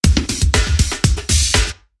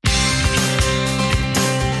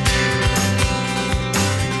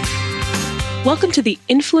Welcome to the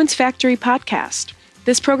Influence Factory podcast.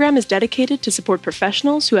 This program is dedicated to support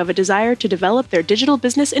professionals who have a desire to develop their digital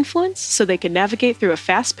business influence so they can navigate through a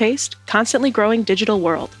fast-paced, constantly growing digital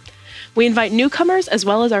world. We invite newcomers as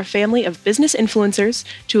well as our family of business influencers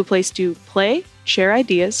to a place to play, share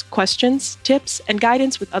ideas, questions, tips, and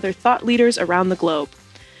guidance with other thought leaders around the globe.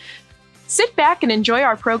 Sit back and enjoy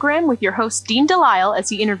our program with your host, Dean Delisle, as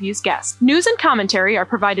he interviews guests. News and commentary are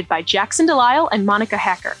provided by Jackson Delisle and Monica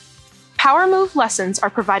Hacker. Power Move lessons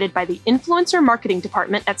are provided by the Influencer Marketing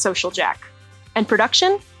Department at Social Jack. And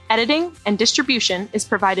production, editing, and distribution is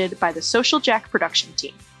provided by the Social Jack production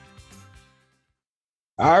team.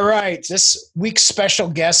 All right, this week's special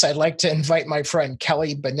guest, I'd like to invite my friend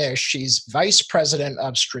Kelly Benish. She's Vice President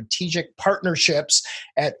of Strategic Partnerships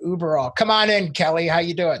at Uberall. Come on in, Kelly. How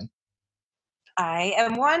you doing? I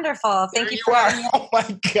am wonderful. Thank you for having me. Oh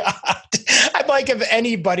my God. I'm like, if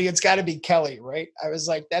anybody, it's got to be Kelly, right? I was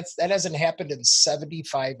like, that hasn't happened in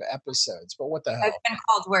 75 episodes, but what the hell? I've been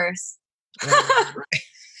called worse.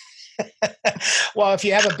 Well, if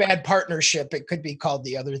you have a bad partnership, it could be called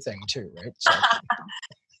the other thing too, right? So,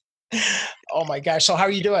 oh my gosh. So how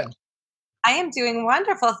are you doing? I am doing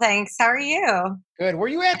wonderful. Thanks. How are you? Good. Where are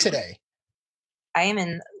you at today? I am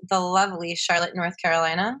in the lovely Charlotte, North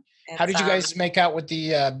Carolina. How did you guys make out with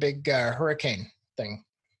the big hurricane thing?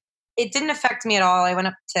 It didn't affect me at all. I went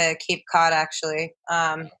up to Cape Cod, actually.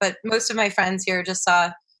 But most of my friends here just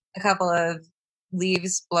saw a couple of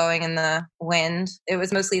leaves blowing in the wind. It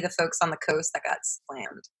was mostly the folks on the coast that got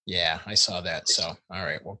slammed. Yeah, I saw that. So, all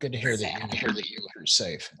right. Well, good to hear that you're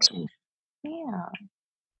safe. Yeah.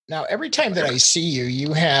 Now, every time that I see you,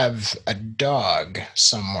 you have a dog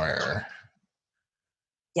somewhere.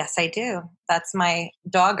 Yes, I do. That's my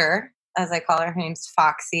dogger, as I call her. Her name's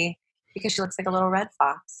Foxy because she looks like a little red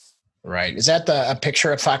fox. Right. Is that a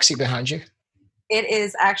picture of Foxy behind you? It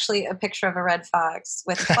is actually a picture of a red fox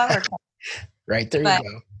with flower. Right. There you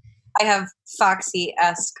go. I have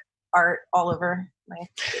Foxy-esque art all over my...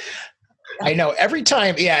 I know every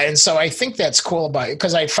time. Yeah. And so I think that's cool about it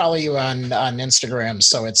because I follow you on Instagram.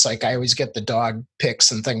 So it's like I always get the dog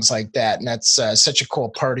pics and things like that. And that's such a cool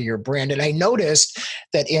part of your brand. And I noticed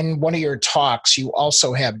that in one of your talks, you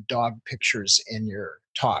also have dog pictures in your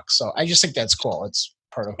talk. So I just think that's cool. It's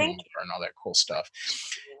part of who you are and all that cool stuff.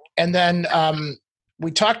 And then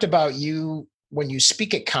we talked about you when you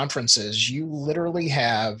speak at conferences, you literally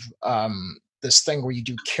have this thing where you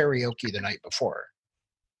do karaoke the night before.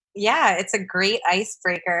 Yeah, it's a great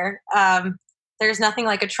icebreaker. There's nothing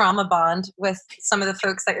like a trauma bond with some of the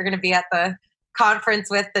folks that you're going to be at the conference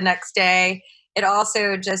with the next day. It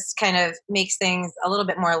also just kind of makes things a little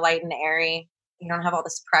bit more light and airy. You don't have all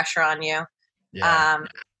this pressure on you. Yeah.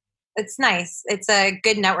 It's nice. It's a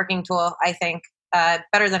good networking tool, I think.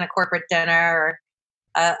 Better than a corporate dinner or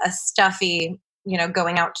a stuffy,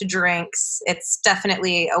 going out to drinks. It's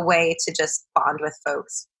definitely a way to just bond with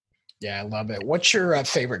folks. Yeah, I love it. What's your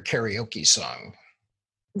favorite karaoke song?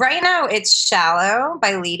 Right now, it's Shallow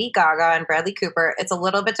by Lady Gaga and Bradley Cooper. It's a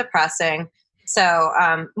little bit depressing. So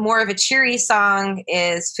more of a cheery song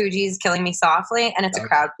is Fuji's Killing Me Softly, and it's a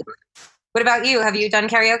crowd. What about you? Have you done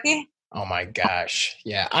karaoke? Oh my gosh.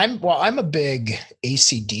 Yeah. I'm a big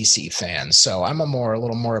AC/DC fan, so I'm a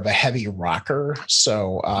little more of a heavy rocker.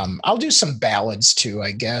 So I'll do some ballads too,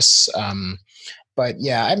 I guess. But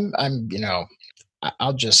yeah, I'm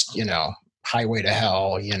I'll just, Highway to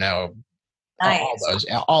Hell, nice.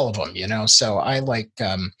 all of them, So I like,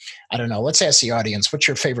 I don't know, let's ask the audience, what's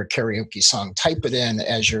your favorite karaoke song? Type it in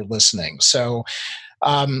as you're listening. So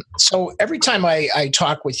every time I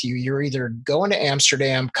talk with you, you're either going to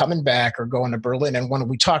Amsterdam, coming back, or going to Berlin. And when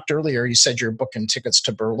we talked earlier, you said you're booking tickets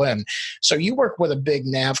to Berlin. So you work with a big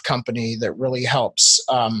nav company that really helps,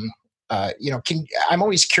 I'm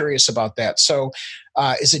always curious about that. So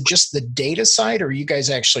is it just the data side, or are you guys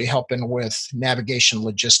actually helping with navigation,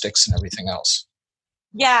 logistics, and everything else?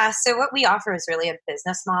 Yeah. So what we offer is really a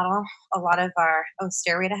business model. A lot of our,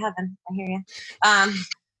 stairway to heaven. I hear you.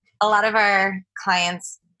 A lot of our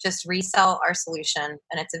clients just resell our solution,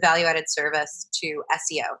 and it's a value-added service to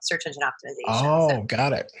SEO, search engine optimization. Oh, so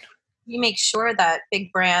got it. We make sure that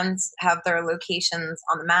big brands have their locations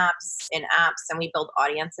on the maps, in apps, and we build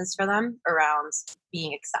audiences for them around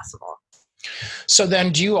being accessible. So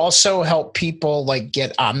then do you also help people like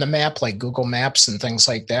get on the map, like Google Maps and things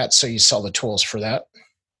like that? So you sell the tools for that?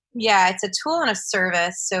 Yeah, it's a tool and a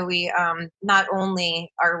service. So we not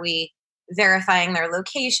only are we verifying their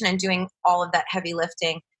location and doing all of that heavy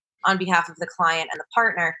lifting on behalf of the client and the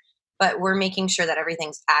partner, but we're making sure that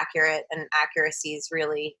everything's accurate, and accuracy is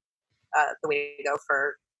really the way to go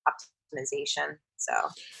for optimization. So,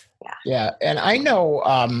 yeah. Yeah. And I know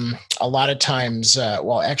a lot of times,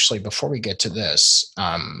 well, actually, before we get to this,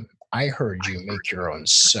 I heard you make your own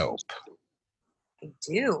soap. I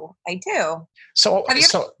do. So, Have you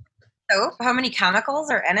ever soap? How many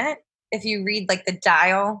chemicals are in it? If you read like the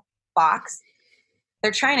Dial box,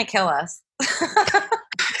 they're trying to kill us.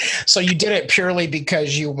 so you did it purely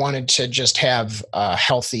because you wanted to just have a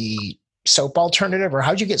healthy soap alternative, or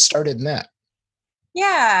how'd you get started in that?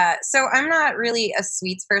 Yeah. So I'm not really a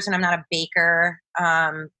sweets person. I'm not a baker.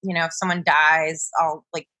 If someone dies, I'll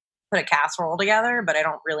like put a casserole together, but I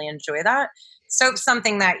don't really enjoy that. Soap's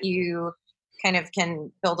something that you kind of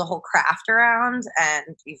can build a whole craft around,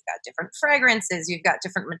 and you've got different fragrances, you've got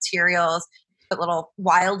different materials, put little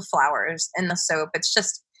wildflowers in the soap. It's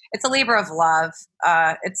a labor of love.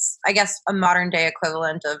 It's, I guess, a modern day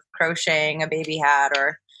equivalent of crocheting a baby hat,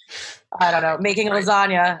 or I don't know, making a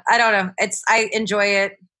lasagna. I don't know. I enjoy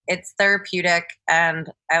it. It's therapeutic,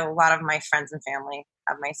 and a lot of my friends and family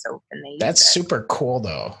have my soap, and they use it. That's super cool,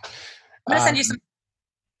 though. I'm gonna send you some.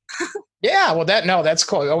 Yeah, well, that's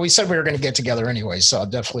cool. Oh, we said we were going to get together anyway, so I'll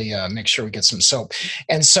definitely make sure we get some soap.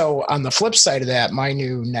 And so, on the flip side of that, my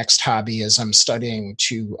new next hobby is I'm studying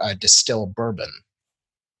to distill bourbon.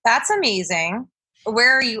 That's amazing.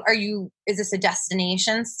 Where are you? Is this a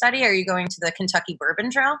destination study? Are you going to the Kentucky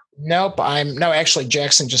Bourbon Trail? Nope. Actually,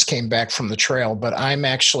 Jackson just came back from the trail, but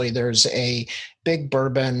there's a big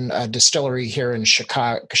bourbon distillery here in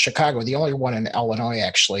Chicago, the only one in Illinois,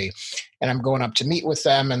 actually. And I'm going up to meet with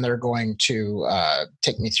them, and they're going to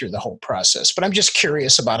take me through the whole process. But I'm just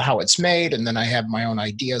curious about how it's made, and then I have my own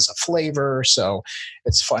ideas of flavor. So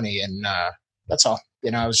it's funny, and that's all.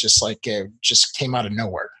 I was just like, it just came out of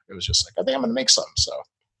nowhere. It was just like, I think I'm going to make some. So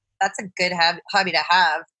that's a good hobby to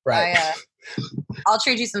have. Right. I'll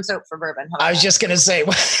trade you some soap for bourbon. I was just going to say,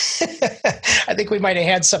 I think we might have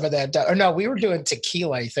had some of that. Or no, we were doing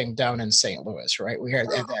tequila, I think, down in St. Louis, right? We had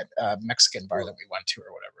that Mexican bar that we went to,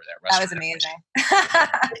 or whatever that restaurant. That was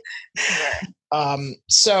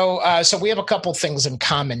amazing. So we have a couple things in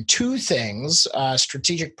common. Two things: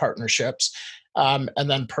 strategic partnerships, and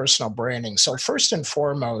then personal branding. So first and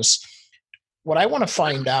foremost, what I want to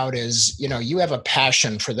find out is, you have a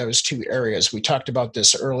passion for those two areas. We talked about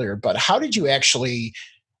this earlier, but how did you actually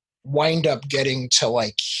wind up getting to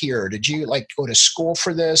like here? Did you like go to school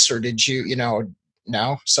for this, or did you,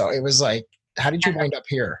 no? So it was like, how did you wind up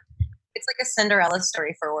here? It's like a Cinderella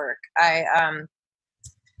story for work. I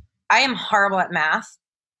am horrible at math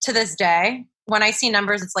to this day. When I see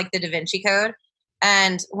numbers, it's like the Da Vinci Code.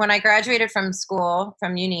 And when I graduated from school,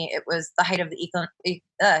 from uni, it was the height of the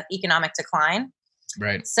economic decline.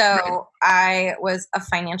 Right. So I was a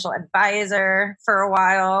financial advisor for a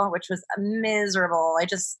while, which was miserable. I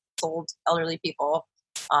just sold elderly people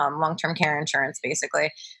long-term care insurance,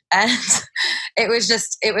 basically. And it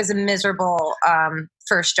was a miserable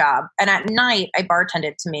first job. And at night, I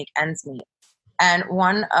bartended to make ends meet. And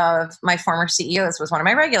one of my former CEOs was one of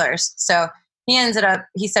my regulars. So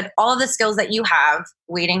he said, all of the skills that you have,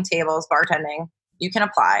 waiting tables, bartending, you can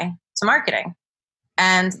apply to marketing.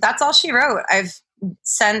 And that's all she wrote. I've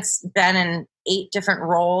since been in 8 different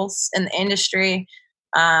roles in the industry.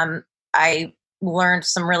 I learned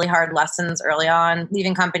some really hard lessons early on,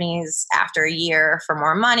 leaving companies after a year for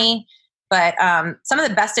more money. But some of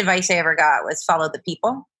the best advice I ever got was follow the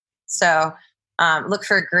people. So look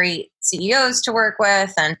for great CEOs to work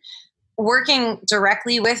with, and working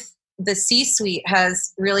directly with the C-suite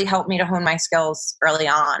has really helped me to hone my skills early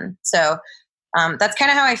on. So that's kind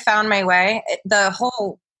of how I found my way. The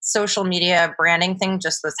whole social media branding thing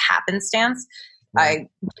just was happenstance. Right.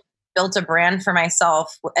 I built a brand for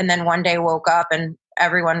myself, and then one day woke up and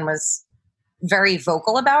everyone was very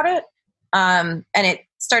vocal about it. And it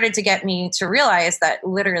started to get me to realize that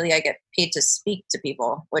literally I get paid to speak to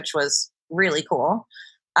people, which was really cool.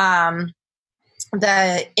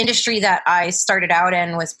 The industry that I started out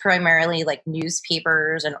in was primarily like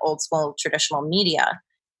newspapers and old school traditional media.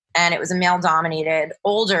 And it was a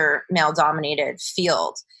older male dominated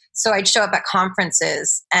field. So I'd show up at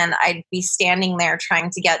conferences and I'd be standing there trying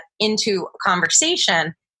to get into a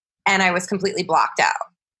conversation, and I was completely blocked out.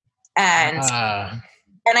 And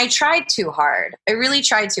I tried too hard. I really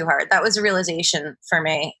tried too hard. That was a realization for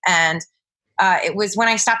me. And it was when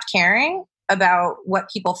I stopped caring about what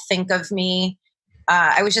people think of me.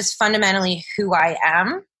 I was just fundamentally who I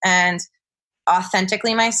am and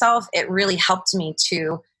authentically myself. It really helped me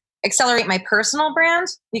to accelerate my personal brand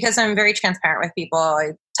because I'm very transparent with people.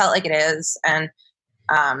 I tell it like it is. And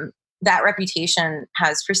that reputation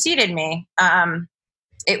has preceded me.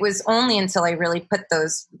 It was only until I really put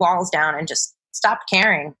those walls down and just stopped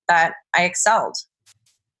caring that I excelled.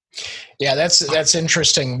 Yeah, that's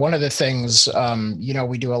interesting. One of the things,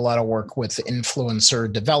 we do a lot of work with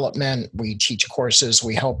influencer development. We teach courses.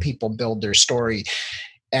 We help people build their story.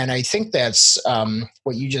 And I think that's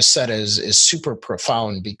what you just said is super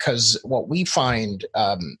profound, because what we find,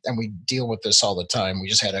 and we deal with this all the time. We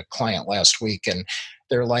just had a client last week, and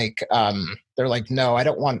they're like, no, I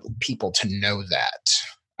don't want people to know that.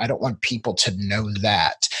 I don't want people to know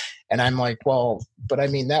that. And I'm like, well, but I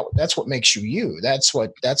mean, that's what makes you you. That's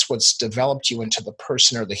what's developed you into the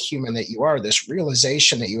person or the human that you are. This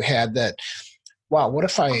realization that you had that, wow, what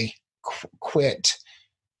if I quit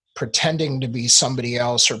pretending to be somebody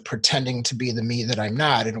else or pretending to be the me that I'm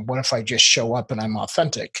not? And what if I just show up and I'm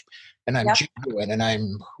authentic and I'm genuine and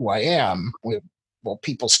I'm who I am? Well,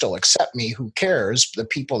 people still accept me. Who cares? The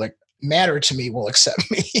people that matter to me will accept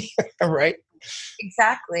me. Right?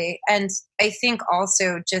 Exactly. And I think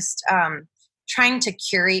also just trying to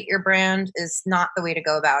curate your brand is not the way to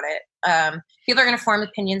go about it. People are going to form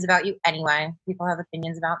opinions about you anyway. People have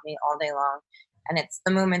opinions about me all day long. And it's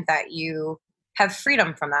the moment that you have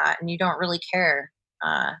freedom from that and you don't really care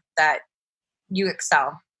that you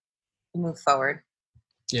excel, you move forward.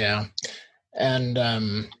 Yeah.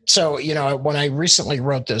 And so, when I recently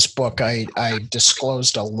wrote this book, I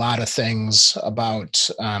disclosed a lot of things about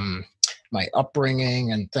my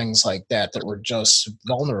upbringing and things like that were just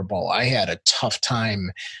vulnerable. I had a tough time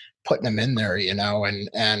putting them in there,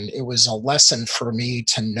 and it was a lesson for me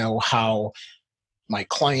to know how my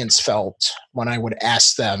clients felt when I would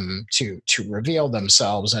ask them to reveal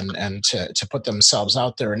themselves and to put themselves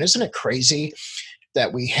out there. And isn't it crazy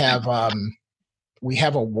that we have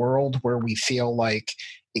a world where we feel like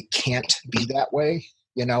it can't be that way?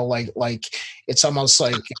 Like it's almost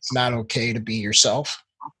like it's not okay to be yourself.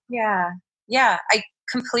 Yeah. I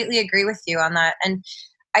completely agree with you on that. And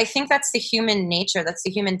I think that's the human nature. That's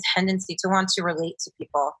the human tendency to want to relate to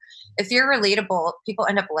people. If you're relatable, people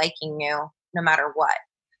end up liking you no matter what.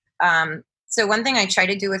 So one thing I try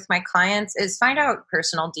to do with my clients is find out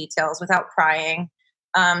personal details without prying.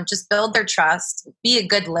 Just build their trust. Be a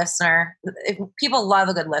good listener. People love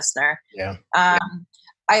a good listener. Yeah.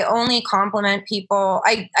 I only compliment people.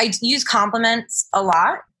 I use compliments a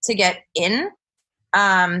lot to get into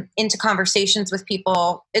conversations with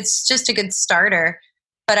people. It's just a good starter.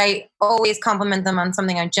 But I always compliment them on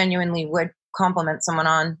something I genuinely would compliment someone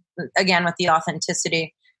on, again, with the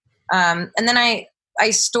authenticity. And then I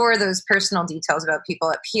store those personal details about people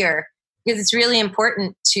up here because it's really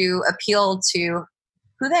important to appeal to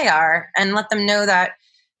who they are and let them know that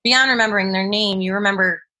beyond remembering their name, you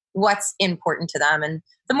remember what's important to them. And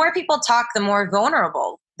the more people talk, the more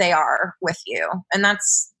vulnerable they are with you. And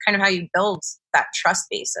that's kind of how you build that trust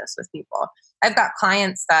basis with people. I've got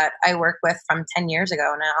clients that I work with from 10 years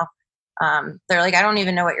ago now. They're like, I don't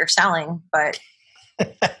even know what you're selling, but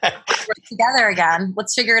we're together again.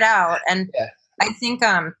 Let's figure it out. And I think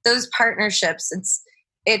those partnerships,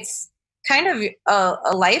 it's kind of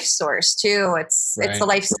a life source too. It's a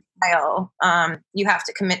lifestyle. You have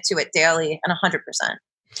to commit to it daily and 100%.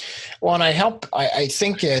 Well, and I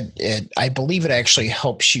think I believe it actually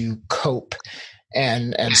helps you cope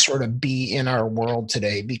and sort of be in our world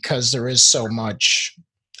today, because there is so much,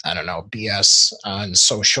 I don't know, BS on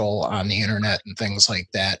social, on the internet and things like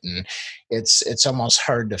that. And it's almost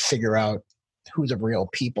hard to figure out who the real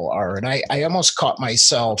people are. And I almost caught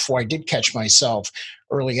myself, or I did catch myself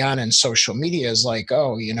early on in social media, is like,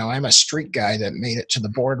 oh, I'm a street guy that made it to the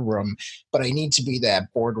boardroom, but I need to be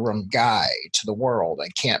that boardroom guy to the world. I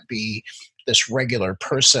can't be this regular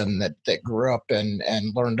person that grew up and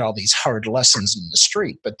learned all these hard lessons in the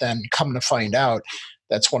street. But then come to find out,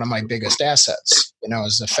 that's one of my biggest assets,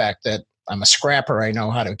 is the fact that I'm a scrapper. I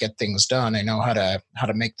know how to get things done. I know how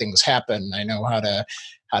to make things happen. I know how to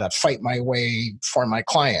fight my way for my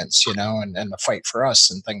clients, and to fight for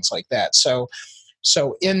us and things like that.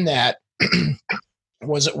 So in that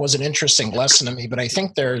was an interesting lesson to me. But I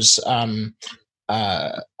think there's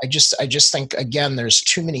I just think, again, there's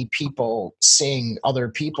too many people seeing other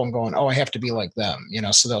people and going, oh, I have to be like them,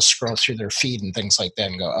 so they'll scroll through their feed and things like that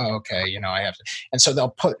and go, oh, okay, I have to. And so they'll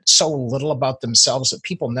put so little about themselves that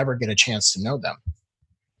people never get a chance to know them.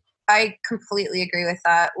 I completely agree with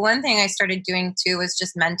that. One thing I started doing too was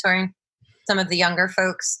just mentoring some of the younger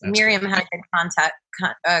folks. That's Miriam had a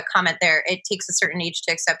good comment there. It takes a certain age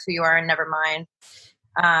to accept who you are and never mind.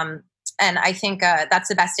 And I think that's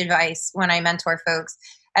the best advice when I mentor folks.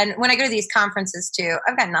 And when I go to these conferences too,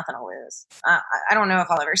 I've got nothing to lose. I don't know if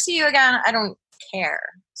I'll ever see you again. I don't care.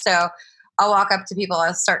 So I'll walk up to people,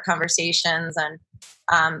 I'll start conversations. And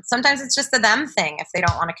sometimes it's just a them thing if they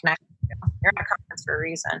don't want to connect with you. You're at a conference for a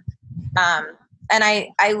reason. And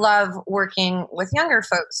I love working with younger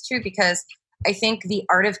folks too, because I think the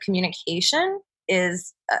art of communication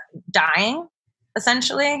is dying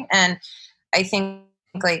essentially. And I think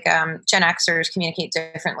like Gen Xers communicate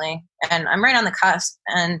differently, and I'm right on the cusp.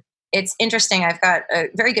 And it's interesting. I've got a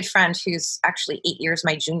very good friend who's actually 8 years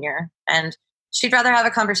my junior, and she'd rather have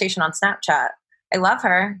a conversation on Snapchat. I love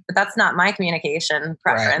her, but that's not my communication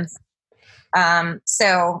preference. Right.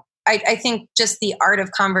 So I think just the art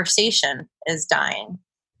of conversation is dying.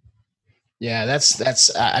 Yeah,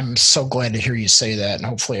 that's. I'm so glad to hear you say that, and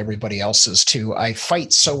hopefully everybody else is too. I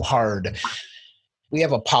fight so hard. We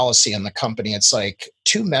have a policy in the company. It's like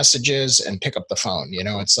 2 messages and pick up the phone. You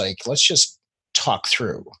know, it's like, let's just talk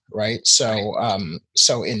through. Right. So,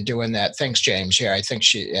 so in doing that, thanks, James. Yeah, I think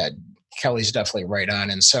Kelly's definitely right on.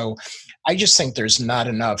 And so I just think there's not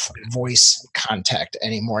enough voice contact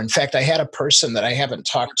anymore. In fact, I had a person that I haven't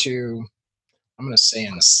talked to, I'm going to say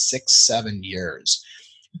in 6-7 years,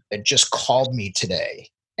 that just called me today.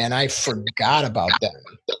 And I forgot about them.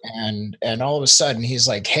 And all of a sudden he's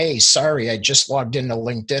like, hey, sorry, I just logged into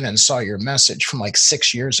LinkedIn and saw your message from like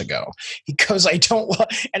 6 years ago. He goes,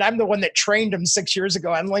 and I'm the one that trained him 6 years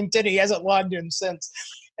ago on LinkedIn. He hasn't logged in since.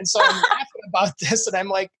 And so I'm laughing about this. And I'm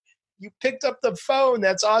like, you picked up the phone.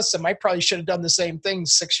 That's awesome. I probably should have done the same thing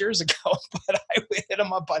 6 years ago, but I hit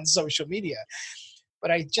him up on social media. But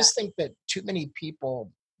I just think that too many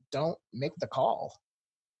people don't make the call.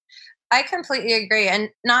 I completely agree. And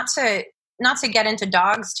not to get into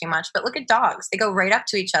dogs too much, but look at dogs. They go right up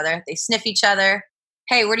to each other. They sniff each other.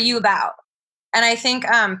 Hey, what are you about? And I think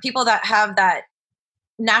people that have that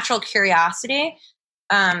natural curiosity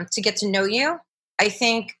to get to know you, I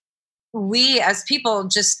think we as people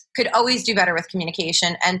just could always do better with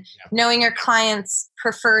communication and knowing your client's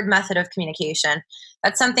preferred method of communication.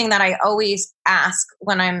 That's something that I always ask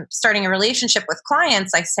when I'm starting a relationship with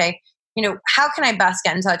clients. I say, you know, how can I best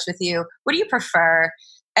get in touch with you? What do you prefer?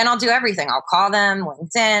 And I'll do everything. I'll call them,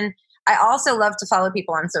 LinkedIn. I also love to follow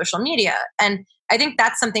people on social media. And I think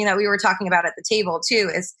that's something that we were talking about at the table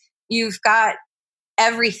too, is you've got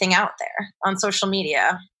everything out there on social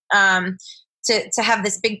media to have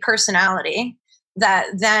this big personality that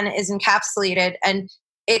then is encapsulated. And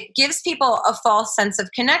it gives people a false sense of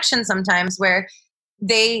connection sometimes where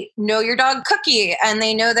they know your dog Cookie and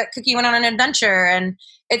they know that Cookie went on an adventure, and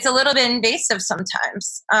it's a little bit invasive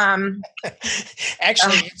sometimes.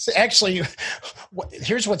 Actually,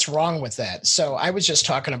 here's what's wrong with that. So I was just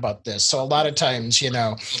talking about this. So a lot of times, you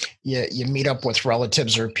know, you meet up with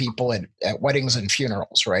relatives or people at weddings and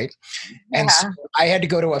funerals, right? And so I had to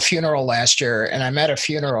go to a funeral last year, and I'm at a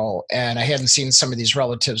funeral and I hadn't seen some of these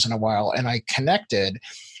relatives in a while, and I connected,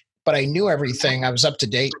 but I knew everything. I was up to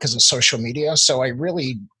date because of social media. So I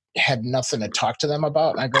really had nothing to talk to them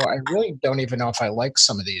about. And I go, I really don't even know if I like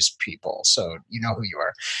some of these people. So you know who you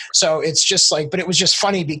are. So it's just like, but it was just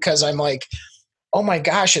funny because I'm like, oh my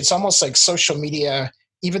gosh, it's almost like social media,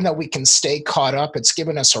 even though we can stay caught up, it's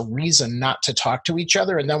given us a reason not to talk to each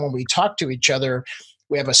other. And then when we talk to each other,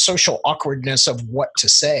 we have a social awkwardness of what to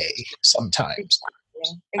say sometimes.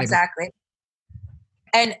 Exactly.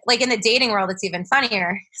 And like in the dating world, it's even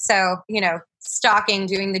funnier. So, you know, stalking,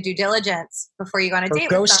 doing the due diligence before you go on a date.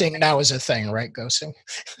 Ghosting now is a thing, right? Ghosting.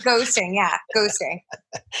 Yeah, ghosting.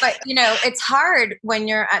 But, you know, it's hard when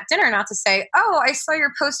you're at dinner not to say, oh, I saw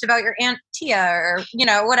your post about your Aunt Tia, or, you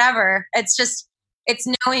know, whatever. It's just, it's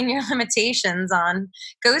knowing your limitations on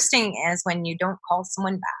ghosting is when you don't call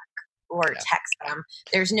someone back or text them.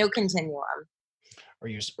 There's no continuum. Or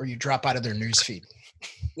you drop out of their newsfeed.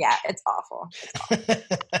 Yeah, it's awful.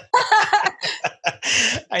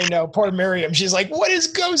 I know. Poor Miriam. She's like, what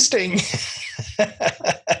is ghosting?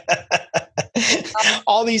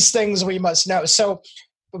 All these things we must know. So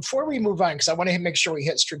before we move on, because I want to make sure we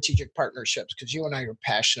hit strategic partnerships, because you and I are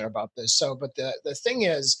passionate about this. So, but the thing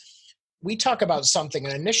is, we talk about something,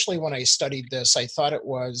 and initially when I studied this, I thought it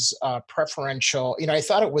was preferential. You know, I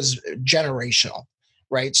thought it was generational,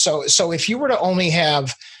 right? So if you were to only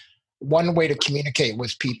have one way to communicate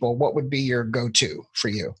with people, what would be your go-to for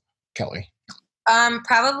you, Kelly?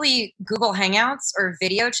 Probably Google Hangouts or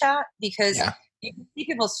video chat, because you can see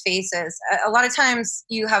people's faces. A lot of times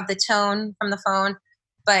you have the tone from the phone,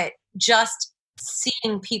 but just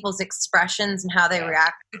seeing people's expressions and how they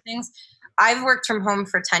react to things. I've worked from home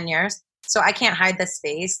for 10 years, so I can't hide this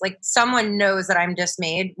face. Like, someone knows that I'm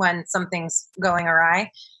dismayed when something's going awry.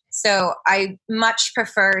 So I much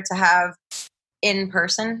prefer to have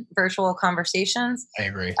in-person virtual conversations. I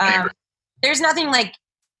agree. There's nothing like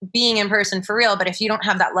being in person for real, but if you don't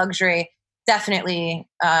have that luxury, definitely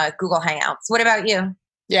Google Hangouts. What about you?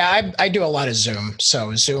 Yeah, I do a lot of Zoom.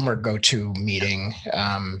 So Zoom or GoToMeeting,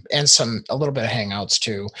 and a little bit of Hangouts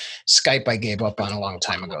too. Skype I gave up on a long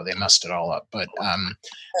time ago. They messed it all up. But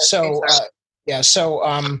so yeah.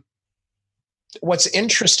 So what's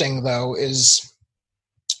interesting though is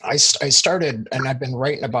I started, and I've been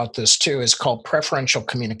writing about this too, is called preferential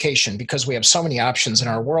communication, because we have so many options in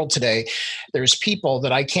our world today. There's people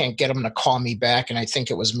that I can't get them to call me back. And I think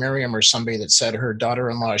it was Miriam or somebody that said her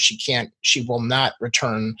daughter-in-law, she will not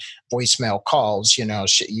return voicemail calls.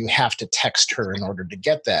 You have to text her in order to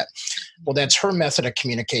get that. Well, that's her method of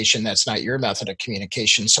communication. That's not your method of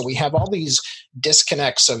communication. So we have all these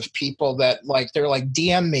disconnects of people that they're like,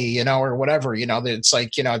 DM me, or whatever, it's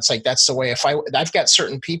like, that's the way. I've got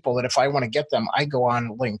certain people that if I want to get them, I go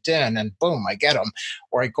on LinkedIn and boom, I get them,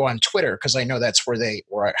 or I go on Twitter because I know that's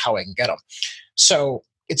how I can get them. So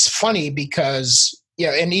it's funny because,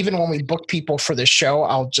 and even when we book people for the show,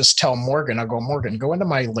 I'll just tell Morgan, Morgan, go into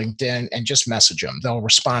my LinkedIn and just message them. They'll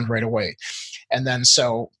respond right away. And then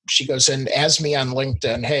so she goes in, adds me on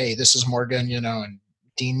LinkedIn. Hey, this is Morgan, and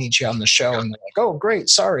Dean needs you on the show. And they're like, oh, great.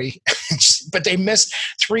 Sorry. But they missed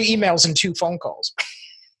 3 emails and 2 phone calls.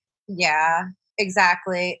 Yeah,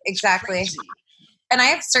 exactly. And I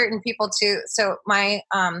have certain people too. So my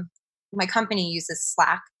company uses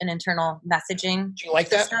Slack, an internal messaging. Do you like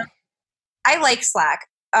system. that? I like Slack.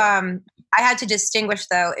 I had to distinguish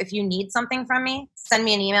though, if you need something from me, send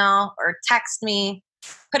me an email or text me,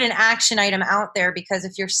 put an action item out there, because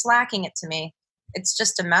if you're slacking it to me, it's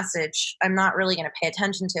just a message. I'm not really going to pay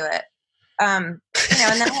attention to it. And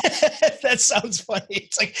then that sounds funny.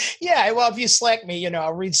 It's like, yeah, well, if you Slack me,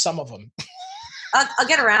 I'll read some of them. I'll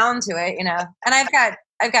get around to it, And I've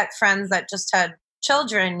got friends that just had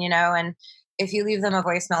children, and if you leave them a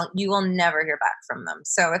voicemail, you will never hear back from them.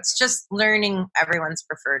 So it's just learning everyone's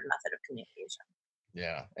preferred method of communication.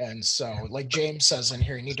 Yeah. And so like James says in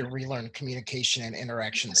here, you need to relearn communication and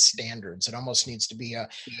interaction standards. It almost needs to be a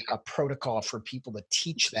protocol for people to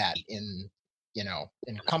teach that in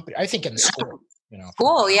company. I think in school,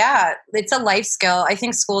 School. Yeah. It's a life skill. I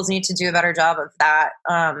think schools need to do a better job of that.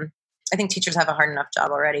 I think teachers have a hard enough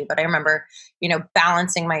job already, but I remember,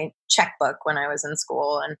 balancing my checkbook when I was in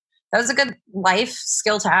school, and that was a good life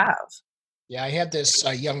skill to have. Yeah, I had this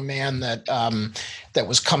young man that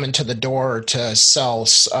was coming to the door to sell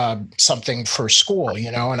something for school,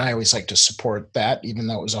 and I always like to support that, even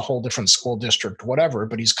though it was a whole different school district, whatever.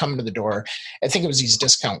 But he's coming to the door. I think it was these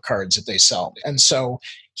discount cards that they sell, and so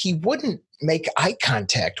he wouldn't make eye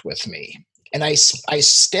contact with me, and I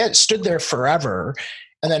stood there forever.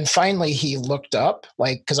 And then finally he looked up,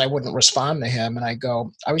 because I wouldn't respond to him. And I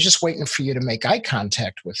go, I was just waiting for you to make eye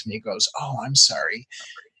contact with me. He goes, oh, I'm sorry.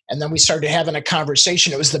 And then we started having a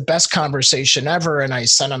conversation. It was the best conversation ever. And I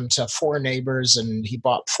sent him to 4 neighbors, and he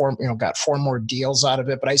got 4 more deals out of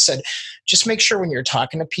it. But I said, just make sure when you're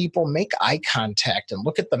talking to people, make eye contact and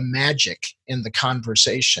look at the magic in the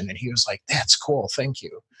conversation. And he was like, that's cool. Thank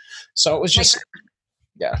you. So it was just,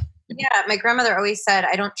 yeah. Yeah, my grandmother always said,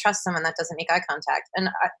 I don't trust someone that doesn't make eye contact. And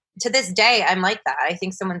to this day, I'm like that. I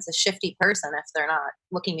think someone's a shifty person if they're not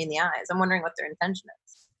looking me in the eyes. I'm wondering what their intention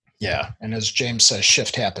is. Yeah, and as James says,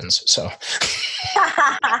 shift happens. So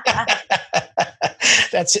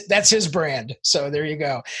that's his brand. So there you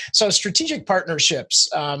go. So strategic partnerships.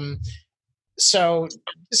 So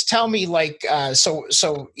just tell me,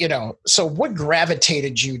 so what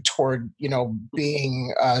gravitated you toward,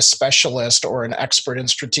 being a specialist or an expert in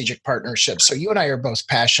strategic partnerships? So you and I are both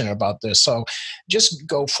passionate about this. So just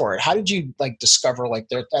go for it. How did you discover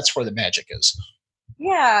that's where the magic is?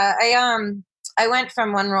 Yeah, I went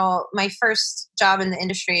from one role, my first job in the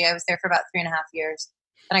industry, I was there for about 3.5 years.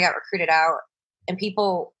 Then I got recruited out, and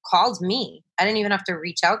people called me. I didn't even have to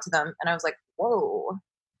reach out to them. And I was like, whoa.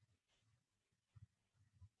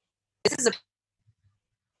 This is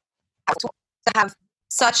to have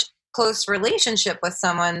such close relationship with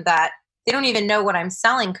someone that they don't even know what I'm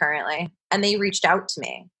selling currently, and they reached out to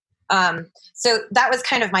me. So that was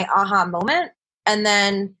kind of my aha moment. And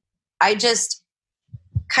then I just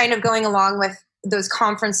kind of going along with those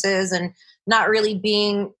conferences and not really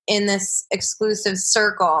being in this exclusive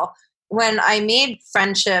circle. When I made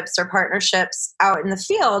friendships or partnerships out in the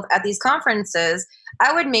field at these conferences,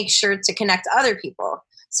 I would make sure to connect other people.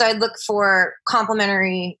 So I'd look for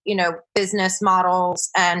complementary, business models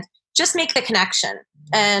and just make the connection.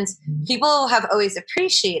 And people have always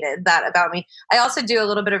appreciated that about me. I also do a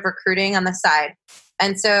little bit of recruiting on the side.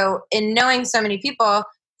 And so in knowing so many people,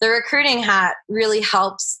 the recruiting hat really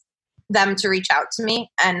helps them to reach out to me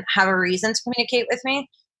and have a reason to communicate with me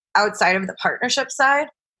outside of the partnership side.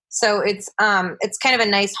 So it's kind of a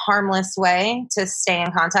nice, harmless way to stay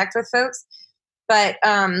in contact with folks. But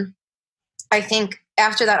I think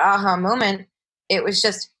after that aha moment, it was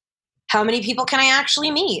just, how many people can I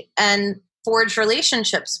actually meet and forge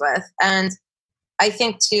relationships with? And I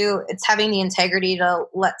think too, it's having the integrity to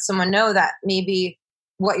let someone know that maybe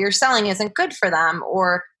what you're selling isn't good for them,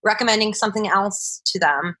 or recommending something else to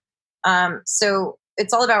them. So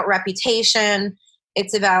it's all about reputation.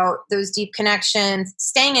 It's about those deep connections,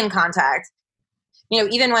 staying in contact.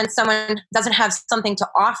 Even when someone doesn't have something to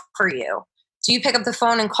offer you, do you pick up the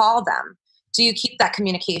phone and call them? Do you keep that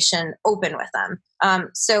communication open with them?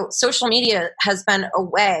 So social media has been a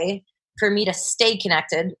way for me to stay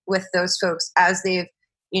connected with those folks as they've,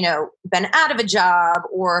 been out of a job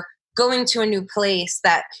or going to a new place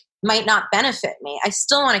that might not benefit me. I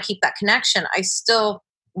still want to keep that connection. I still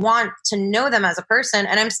want to know them as a person,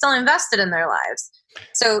 and I'm still invested in their lives.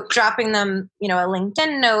 So dropping them, a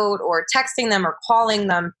LinkedIn note or texting them or calling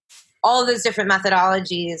them, all of those different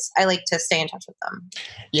methodologies, I like to stay in touch with them.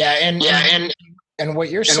 Yeah. And what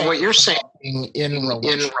you're saying being in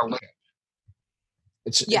relationship.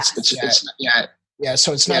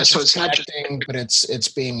 So it's not just connecting, but it's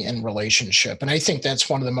being in relationship. And I think that's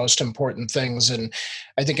one of the most important things. And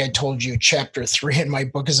I think I told you chapter 3 in my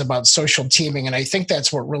book is about social teaming. And I think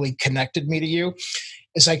that's what really connected me to you,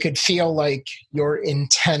 is I could feel like your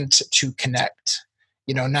intent to connect,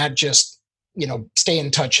 not just, stay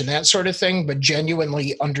in touch and that sort of thing, but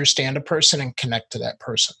genuinely understand a person and connect to that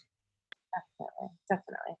person.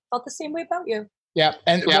 Definitely. Felt the same way about you. Yeah.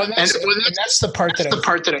 And that's the part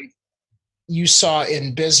that you saw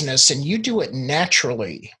in business, and you do it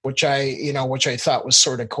naturally, which I thought was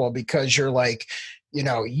sort of cool, because you're like,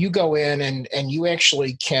 you go in and you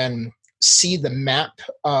actually can see the map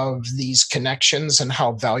of these connections and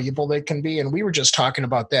how valuable they can be. And we were just talking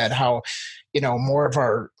about that, how, more of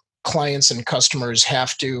our clients and customers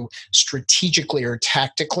have to strategically or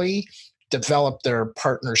tactically develop their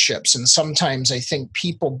partnerships. And sometimes I think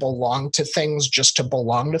people belong to things just to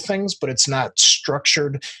belong to things, but it's not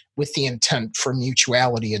structured with the intent for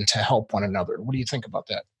mutuality and to help one another. What do you think about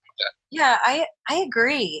that? Yeah, I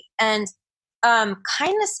agree. And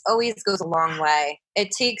kindness always goes a long way.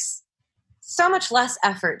 It takes so much less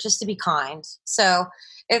effort just to be kind. So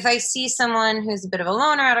if I see someone who's a bit of a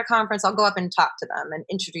loner at a conference, I'll go up and talk to them and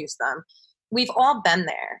introduce them. We've all been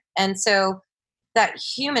there. And so that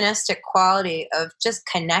humanistic quality of just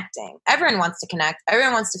connecting. Everyone wants to connect.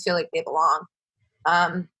 Everyone wants to feel like they belong.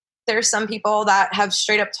 There's some people that have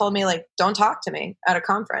straight up told me, like, don't talk to me at a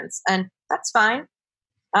conference. And that's fine.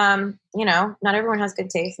 Not everyone has good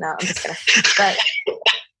taste. No, I'm just kidding.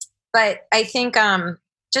 But I think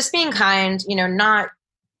just being kind, not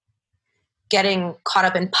getting caught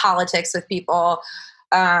up in politics with people.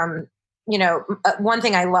 One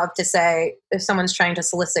thing I love to say, if someone's trying to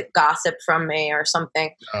solicit gossip from me or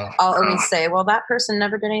something, I'll always say, well, that person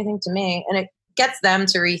never did anything to me. And it gets them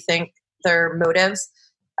to rethink their motives.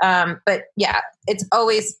 But yeah, it's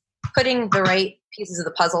always putting the right pieces of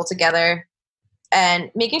the puzzle together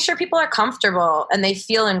and making sure people are comfortable and they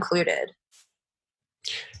feel included.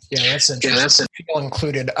 Yeah, that's interesting. Feel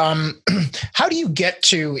included. How do you get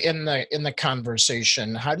to in the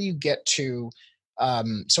conversation? How do you get to?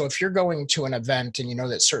 So if you're going to an event and you know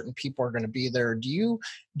that certain people are going to be there, do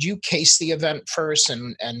you case the event first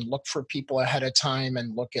and look for people ahead of time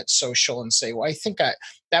and look at social and say, well, I think that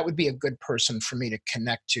would be a good person for me to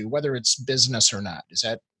connect to, whether it's business or not?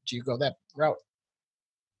 Do you go that route?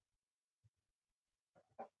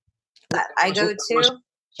 I go to.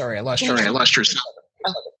 Sorry, I lost your sound.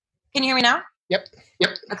 Can you hear me now? Yep.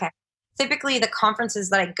 Okay. Typically, the conferences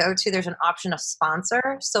that I go to, there's an option of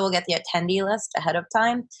sponsor. So we'll get the attendee list ahead of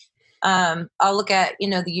time. I'll look at,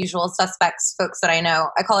 the usual suspects, folks that I know.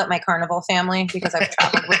 I call it my carnival family because I've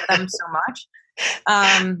traveled with them so much.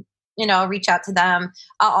 I'll reach out to them.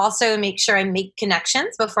 I'll also make sure I make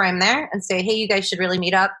connections before I'm there and say, hey, you guys should really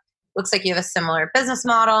meet up. Looks like you have a similar business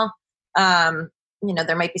model.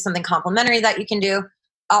 There might be something complimentary that you can do.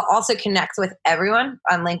 I'll also connect with everyone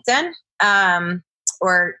on LinkedIn.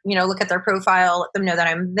 Or, look at their profile, let them know that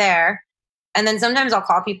I'm there. And then sometimes I'll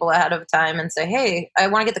call people ahead of time and say, hey, I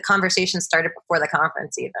want to get the conversation started before the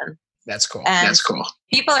conference even. That's cool. And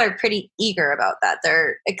people are pretty eager about that.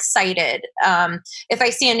 They're excited. If I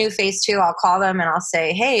see a new face too, I'll call them and I'll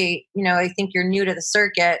say, hey, I think you're new to the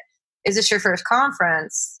circuit. Is this your first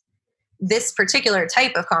conference? This particular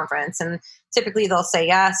type of conference? And typically they'll say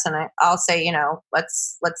yes. And I'll say,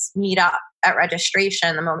 let's meet up at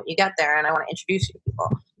registration the moment you get there. And I want to introduce you to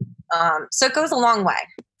people. So it goes a long way.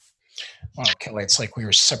 Wow, Kelly, it's like we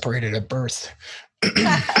were separated at birth.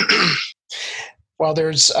 Well,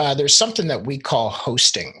 there's something that we call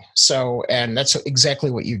hosting. So, and that's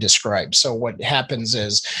exactly what you described. So what happens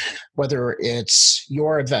is, whether it's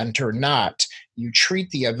your event or not, you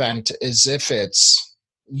treat the event as if it's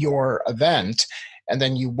your event, and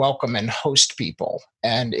then you welcome and host people.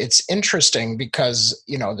 And it's interesting because,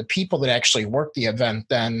 the people that actually work the event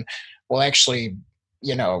then will actually,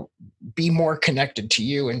 be more connected to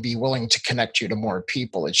you and be willing to connect you to more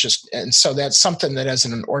people. It's just, and so that's something that as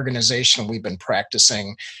an organization we've been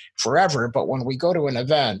practicing forever. But when we go to an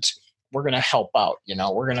event, we're going to help out.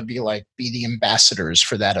 We're going to be the ambassadors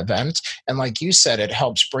for that event. And like you said, it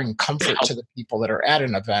helps bring comfort to the people that are at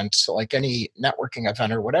an event. So like any networking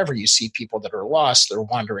event or whatever, you see people that are lost, they're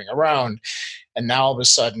wandering around, and now all of a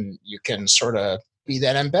sudden you can sort of be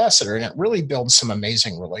that ambassador, and it really builds some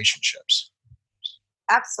amazing relationships.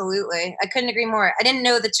 Absolutely. I couldn't agree more. I didn't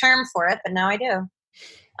know the term for it, but now I do.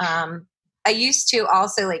 I used to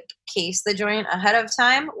also case the joint ahead of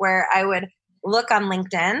time, where I would look on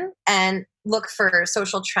LinkedIn and look for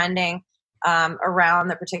social trending around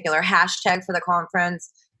the particular hashtag for the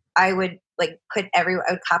conference. I would I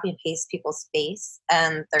would copy and paste people's face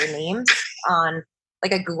and their names on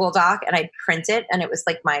a Google Doc, and I'd print it, and it was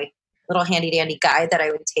my little handy dandy guide that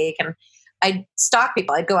I would take, and I'd stalk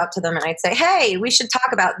people. I'd go up to them and I'd say, hey, we should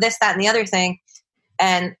talk about this, that, and the other thing.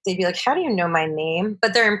 And they'd be like, how do you know my name?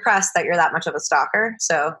 But they're impressed that you're that much of a stalker.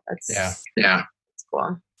 So it's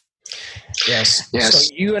cool. Yes.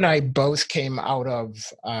 So you and I both came out of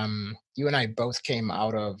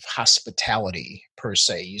hospitality per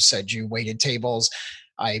se. You said you waited tables.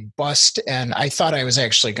 I bussed, and I thought I was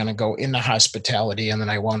actually going to go into hospitality, and then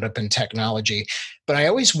I wound up in technology. But I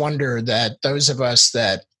always wonder that those of us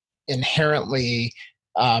that inherently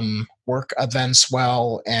work events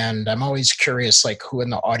well, and I'm always curious who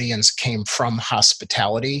in the audience came from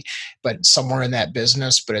hospitality but somewhere in that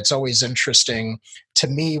business. But it's always interesting to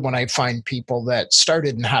me when I find people that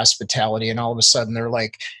started in hospitality and all of a sudden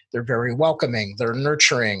they're very welcoming, they're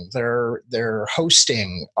nurturing, they're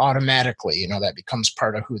hosting automatically. That becomes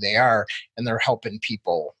part of who they are, and they're helping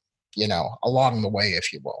people along the way,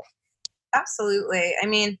 if you will. Absolutely. I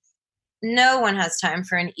mean, no one has time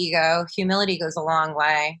for an ego. Humility goes a long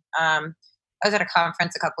way. I was at a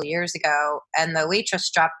conference a couple years ago, and the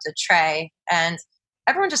waitress dropped a tray, and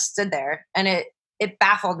everyone just stood there, and it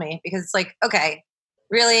baffled me, because it's okay,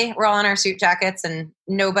 really, we're all in our suit jackets, and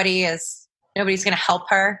nobody's going to help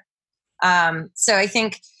her. So I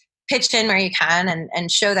think pitch in where you can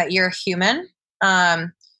and show that you're human,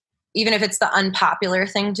 even if it's the unpopular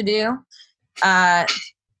thing to do.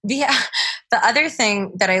 The other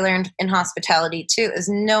thing that I learned in hospitality too is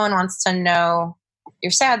no one wants to know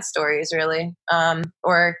your sad stories, really,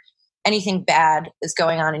 or anything bad is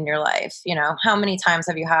going on in your life. How many times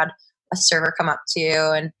have you had a server come up to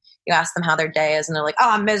you and you ask them how their day is, and they're like, "Oh,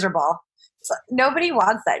 I'm miserable." Nobody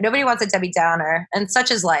wants that. Nobody wants a Debbie Downer, and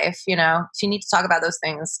such is life. If you need to talk about those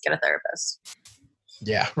things, get a therapist.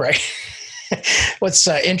 Yeah, right. What's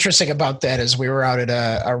interesting about that is we were out at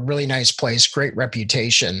a really nice place, great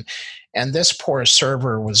reputation, and this poor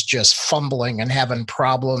server was just fumbling and having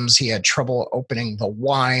problems. He had trouble opening the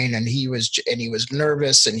wine, and he was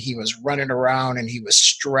nervous, and he was running around, and he was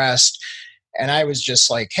stressed. And I was just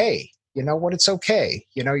like, "Hey, you know what? It's okay.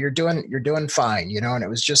 You're doing fine. And it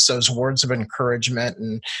was just those words of encouragement,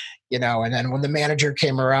 and and then when the manager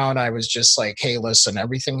came around, I was just like, hey, listen,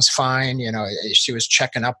 everything's fine. She was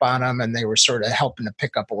checking up on him, and they were sort of helping to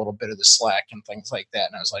pick up a little bit of the slack and things like that.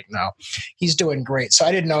 And I was like, no, he's doing great. So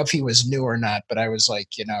I didn't know if he was new or not, but I was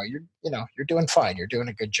like, you're doing fine. You're doing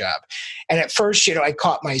a good job. And at first, I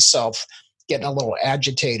caught myself getting a little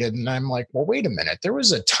agitated, and I'm like, well, wait a minute. There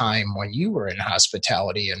was a time when you were in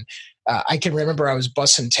hospitality, and I can remember I was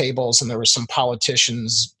bussing tables, and there were some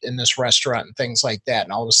politicians in this restaurant and things like that.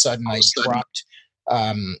 And all of a sudden I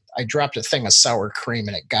dropped a thing of sour cream,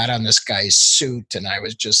 and it got on this guy's suit. And I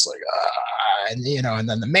was just like, and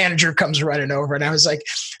then the manager comes running over, and I was like,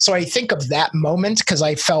 so I think of that moment because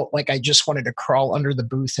I felt like I just wanted to crawl under the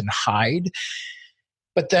booth and hide.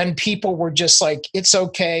 But then people were just like, it's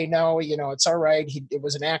okay. No, it's all right. It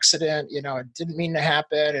was an accident. It didn't mean to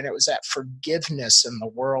happen. And it was that forgiveness in the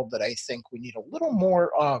world that I think we need a little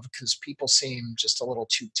more of, because people seem just a little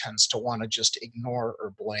too tense to want to just ignore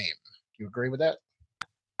or blame. Do you agree with that?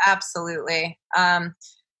 Absolutely. I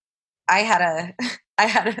had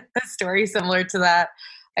a story similar to that.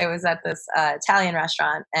 I was at this Italian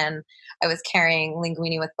restaurant, and I was carrying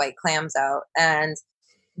linguine with white clams out, and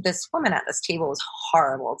this woman at this table was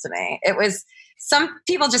horrible to me. It was, some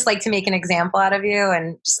people just like to make an example out of you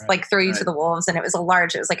and just throw you to the wolves. And it was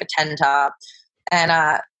it was like a 10 top. And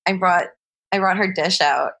I brought her dish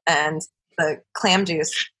out, and the clam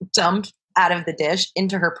juice dumped out of the dish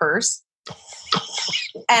into her purse.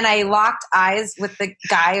 And I locked eyes with the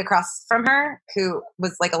guy across from her who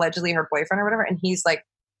was like allegedly her boyfriend or whatever. And he's like,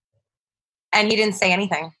 and he didn't say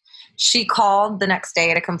anything. She called the next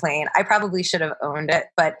day to complain. I probably should have owned it,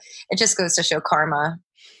 but it just goes to show karma.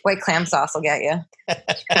 White clam sauce will get you.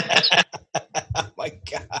 Oh my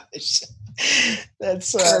gosh.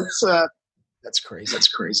 That's crazy. That's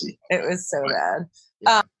crazy. It was so bad.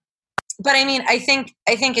 Yeah. But I mean, I think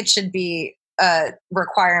it should be a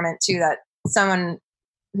requirement too that someone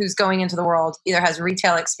who's going into the world either has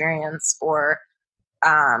retail experience or,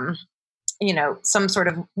 some sort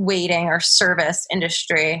of waiting or service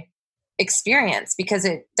industry experience, because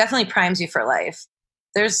it definitely primes you for life.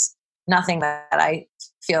 There's nothing that I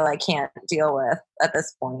feel I can't deal with at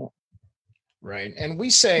this point. Right. And we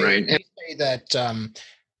say that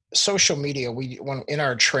social media, in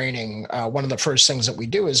our training, one of the first things that we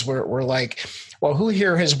do is we're like, well, who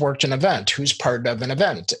here has worked an event? Who's part of an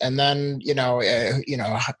event? And then,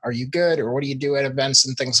 are you good? Or what do you do at events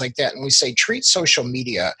and things like that? And we say, treat social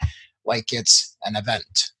media like it's an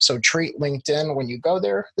event. So treat LinkedIn when you go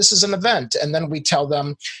there, this is an event. And then we tell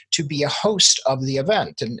them to be a host of the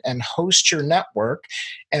event and host your network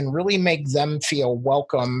and really make them feel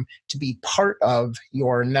welcome to be part of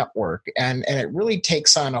your network. And it really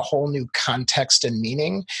takes on a whole new context and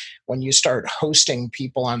meaning when you start hosting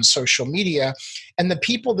people on social media. And the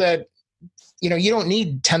people that, you don't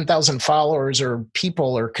need 10,000 followers or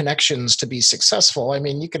people or connections to be successful. I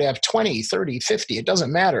mean, you could have 20, 30, 50, it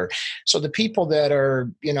doesn't matter. So the people that are,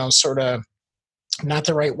 sort of not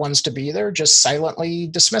the right ones to be there, just silently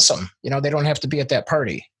dismiss them. They don't have to be at that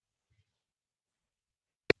party.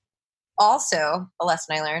 Also, a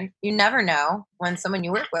lesson I learned, you never know when someone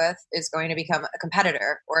you work with is going to become a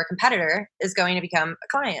competitor or a competitor is going to become a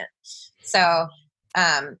client. So,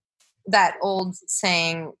 that old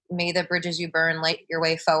saying, may the bridges you burn light your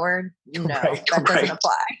way forward. No, that doesn't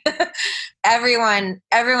apply.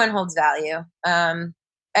 Everyone holds value.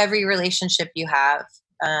 Every relationship you have,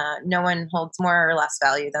 no one holds more or less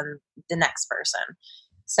value than the next person.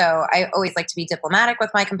 So I always like to be diplomatic with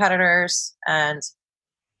my competitors, and,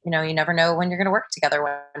 you never know when you're going to work together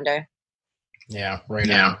one day. Yeah, right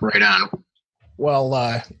on.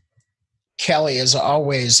 Well, Kelly, as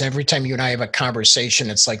always, every time you and I have a conversation,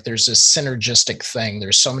 it's like there's this synergistic thing.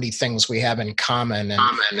 There's so many things we have in common. And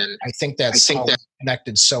I think how we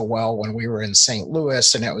connected so well when we were in St.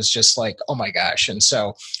 Louis. And it was just like, oh my gosh. And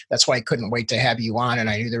so that's why I couldn't wait to have you on. And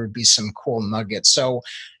I knew there would be some cool nuggets. So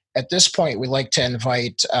at this point, we like to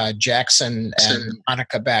invite Jackson and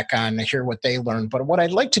Monica back on to hear what they learned. But what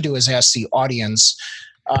I'd like to do is ask the audience,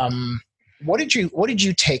 what did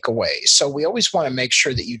you take away? So we always want to make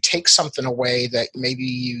sure that you take something away that maybe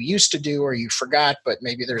you used to do or you forgot, but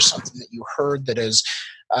maybe there's something that you heard that is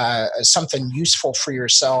something useful for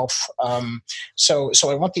yourself. So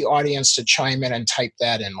I want the audience to chime in and type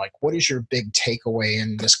that in. Like, what is your big takeaway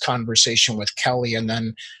in this conversation with Kelly? And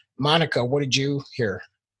then Monica, what did you hear?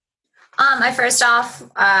 First off,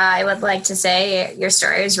 I would like to say your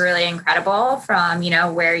story is really incredible from,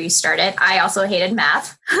 where you started. I also hated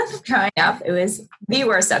math growing up. It was the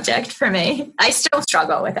worst subject for me. I still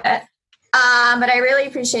struggle with it. But I really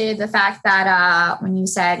appreciated the fact that when you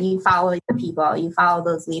said you follow the people, you follow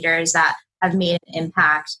those leaders that have made an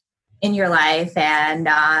impact in your life, and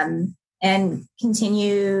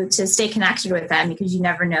continue to stay connected with them, because you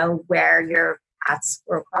never know where your paths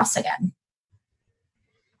will cross again.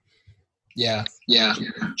 Yeah.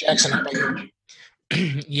 Jackson, how about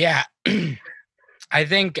you? Yeah. I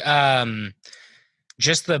think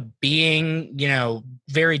just the being,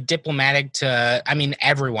 very diplomatic to,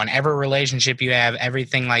 everyone, every relationship you have,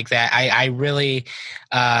 everything like that. I really,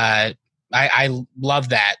 I love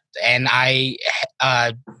that. And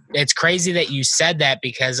it's crazy that you said that,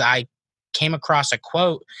 because I came across a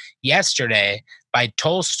quote yesterday by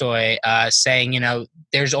Tolstoy saying,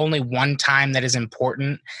 there's only one time that is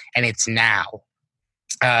important, and it's now.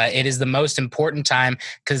 It is the most important time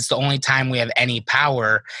because it's the only time we have any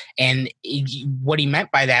power. And what he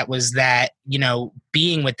meant by that was that,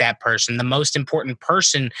 being with that person, the most important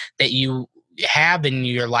person that you have in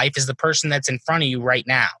your life is the person that's in front of you right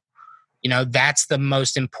now. That's the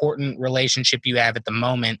most important relationship you have at the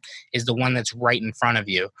moment, is the one that's right in front of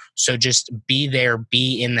you. So just be there,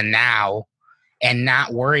 be in the now, and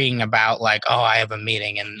not worrying about like, oh, I have a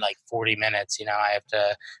meeting in like 40 minutes, I have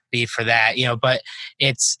to be for that, but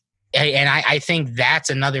I think that's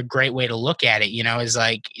another great way to look at it, is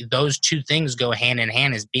like those two things go hand in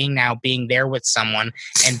hand, is being there with someone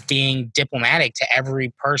and being diplomatic to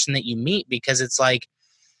every person that you meet, because it's like,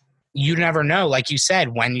 you never know, like you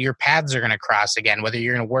said, when your paths are going to cross again, whether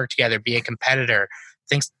you're going to work together, be a competitor,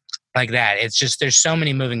 things like that. It's just, there's so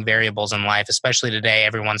many moving variables in life, especially today.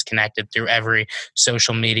 Everyone's connected through every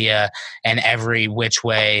social media and every which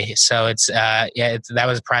way. So that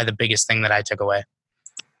was probably the biggest thing that I took away.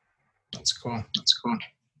 That's cool.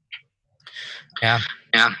 Yeah.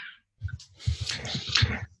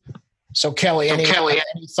 So Kelly, any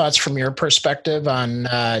thoughts from your perspective on,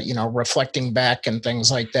 reflecting back and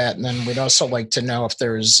things like that? And then we'd also like to know if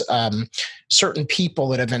there's certain people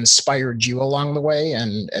that have inspired you along the way,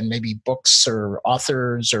 and maybe books or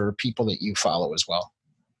authors or people that you follow as well.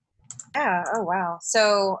 Yeah. Oh, wow.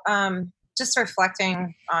 So just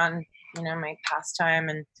reflecting on, my pastime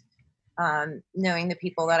and knowing the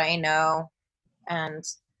people that I know and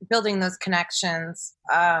building those connections.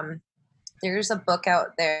 There's a book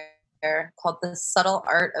out there called The Subtle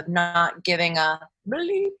Art of Not Giving a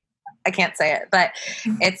Bleep. I can't say it, but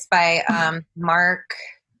it's by Mark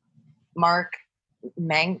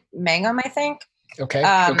Mangum, I think. Okay.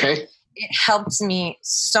 It helped me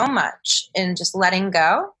so much in just letting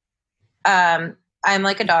go. I'm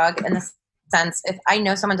like a dog in the sense, if I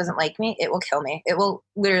know someone doesn't like me, it will kill me. It will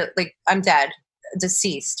literally, I'm dead,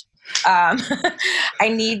 deceased. I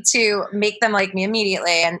need to make them like me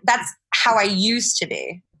immediately. And that's how I used to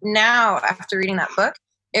be. Now, after reading that book,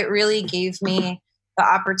 it really gave me the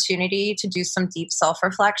opportunity to do some deep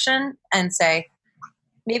self-reflection and say,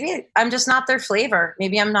 maybe I'm just not their flavor.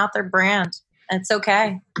 Maybe I'm not their brand. And it's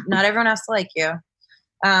okay. Not everyone has to like you.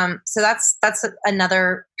 So that's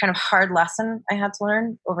another kind of hard lesson I had to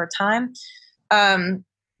learn over time.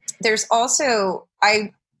 There's also,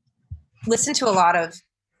 I listen to a lot of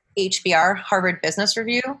HBR, Harvard Business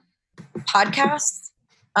Review podcasts.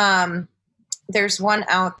 There's one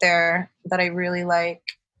out there that I really like,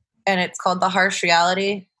 and it's called The Harsh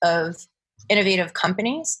Reality of Innovative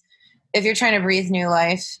Companies. If you're trying to breathe new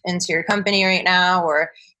life into your company right now,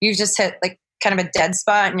 or you've just hit like kind of a dead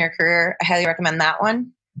spot in your career, I highly recommend that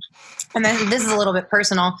one. And then this is a little bit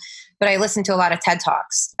personal, but I listened to a lot of TED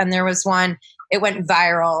Talks, and there was one, it went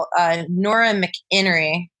viral. Nora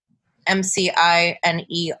McInerny, McInerny.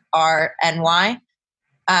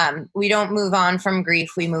 We don't move on from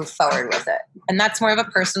grief, we move forward with it. And that's more of a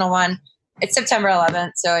personal one. It's September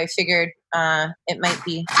 11th, so I figured it might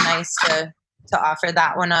be nice to offer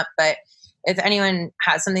that one up. But if anyone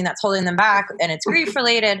has something that's holding them back and it's grief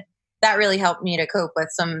related, that really helped me to cope with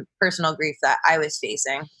some personal grief that I was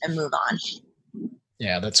facing and move on.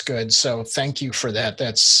 Yeah, that's good. So thank you for that.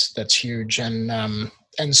 That's huge. And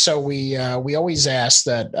so we always ask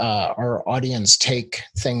that our audience take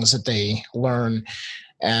things that they learn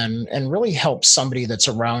and really help somebody that's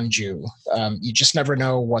around you. You just never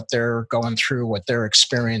know what they're going through, what they're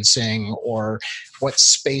experiencing, or what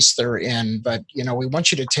space they're in. But, we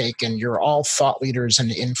want you to take, and you're all thought leaders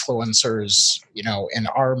and influencers, in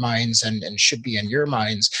our minds and should be in your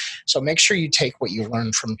minds. So make sure you take what you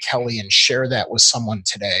learned from Kelly and share that with someone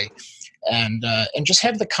today. And just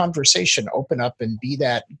have the conversation, open up and be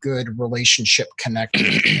that good relationship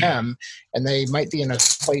connector with them. And they might be in a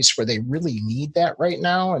place where they really need that right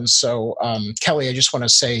now. And so, Kelly, I just want to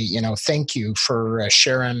say, thank you for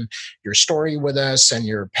sharing your story with us and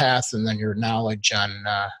your path, and then your knowledge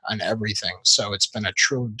on everything. So it's been a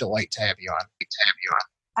true delight to have you on.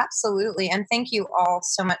 Absolutely. And thank you all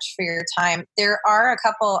so much for your time. There are a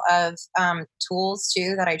couple of tools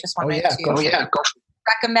too that I just wanted to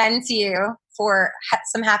recommend to you for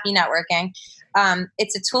some happy networking.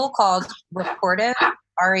 It's a tool called Rapportive,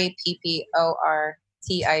 Rapportive.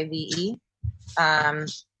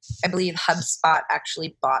 I believe HubSpot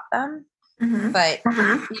actually bought them, but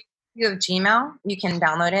if you have Gmail, you can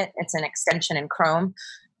download it. It's an extension in Chrome,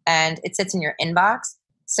 and it sits in your inbox.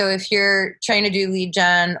 So if you're trying to do lead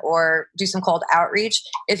gen or do some cold outreach,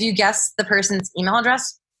 if you guess the person's email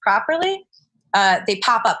address properly, they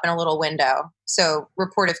pop up in a little window. So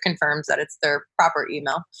Rapportive confirms that it's their proper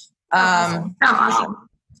email. Awesome.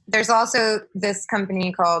 There's also this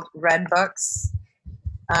company called Redbooks.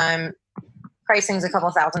 Pricing's a couple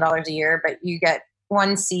 $1,000s a year, but you get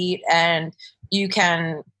one seat and you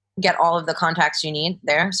can get all of the contacts you need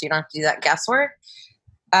there, so you don't have to do that guesswork.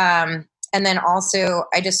 And then also,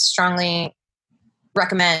 I just strongly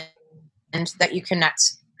recommend that you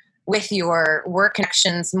connect with your work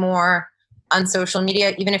connections more on social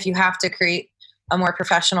media, even if you have to create a more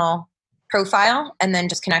professional profile and then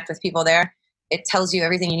just connect with people there. It tells you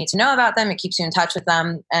everything you need to know about them. It keeps you in touch with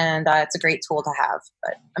them, and it's a great tool to have.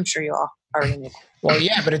 But I'm sure you all already knew that. Well,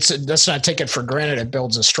 yeah, but let's not take it for granted. It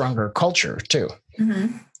builds a stronger culture too.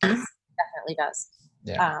 Mm-hmm. Definitely does.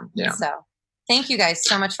 Yeah. So thank you guys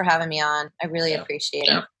so much for having me on. I really appreciate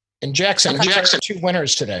it. And Jackson, who's our 2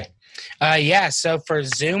 winners today? So for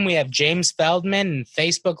Zoom, we have James Feldman, and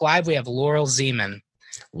Facebook Live, we have Laurel Zeman.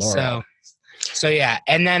 So yeah.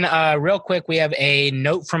 And then real quick, we have a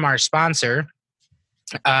note from our sponsor.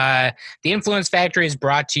 The Influence Factory is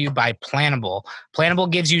brought to you by Planable.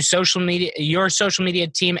 Planable gives you your social media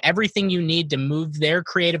team everything you need to move their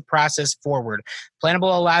creative process forward.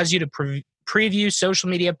 Planable allows you to preview social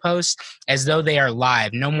media posts as though they are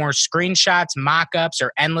live. No more screenshots, mock-ups,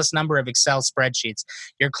 or endless number of Excel spreadsheets.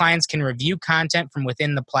 Your clients can review content from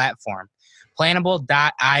within the platform.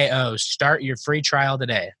 Planable.io. Start your free trial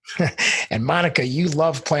today. And Monica, you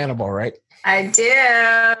love Planable, right? I do.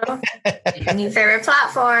 New favorite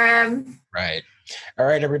platform. Right. All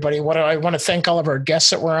right, everybody. I want to thank all of our guests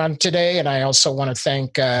that were on today. And I also want to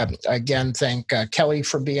thank Kelly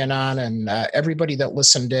for being on, and everybody that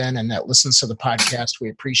listened in and that listens to the podcast. We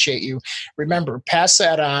appreciate you. Remember, pass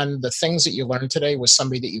that on, the things that you learned today, with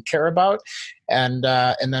somebody that you care about. And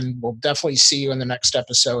then we'll definitely see you in the next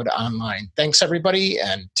episode online. Thanks, everybody,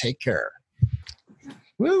 and take care.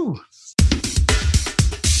 Woo!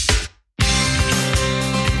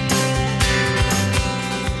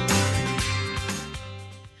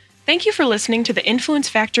 Thank you for listening to the Influence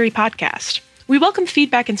Factory podcast. We welcome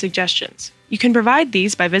feedback and suggestions. You can provide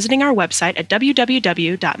these by visiting our website at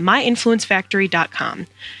www.myinfluencefactory.com.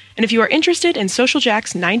 And if you are interested in Social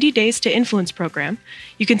Jack's 90 Days to Influence program,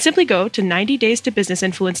 you can simply go to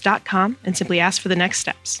 90daystobusinessinfluence.com and simply ask for the next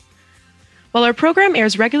steps. While our program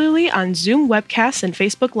airs regularly on Zoom webcasts and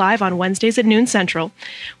Facebook Live on Wednesdays at noon Central,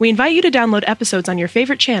 we invite you to download episodes on your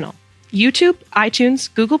favorite channel: YouTube, iTunes,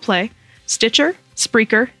 Google Play, Stitcher,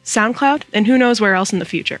 Spreaker, SoundCloud, and who knows where else in the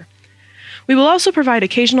future. We will also provide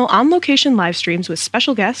occasional on-location live streams with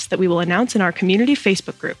special guests that we will announce in our community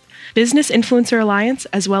Facebook group, Business Influencer Alliance,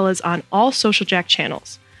 as well as on all Social Jack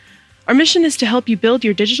channels. Our mission is to help you build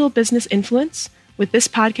your digital business influence with this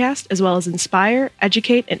podcast, as well as inspire,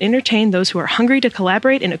 educate, and entertain those who are hungry to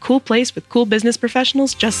collaborate in a cool place with cool business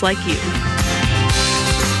professionals just like you.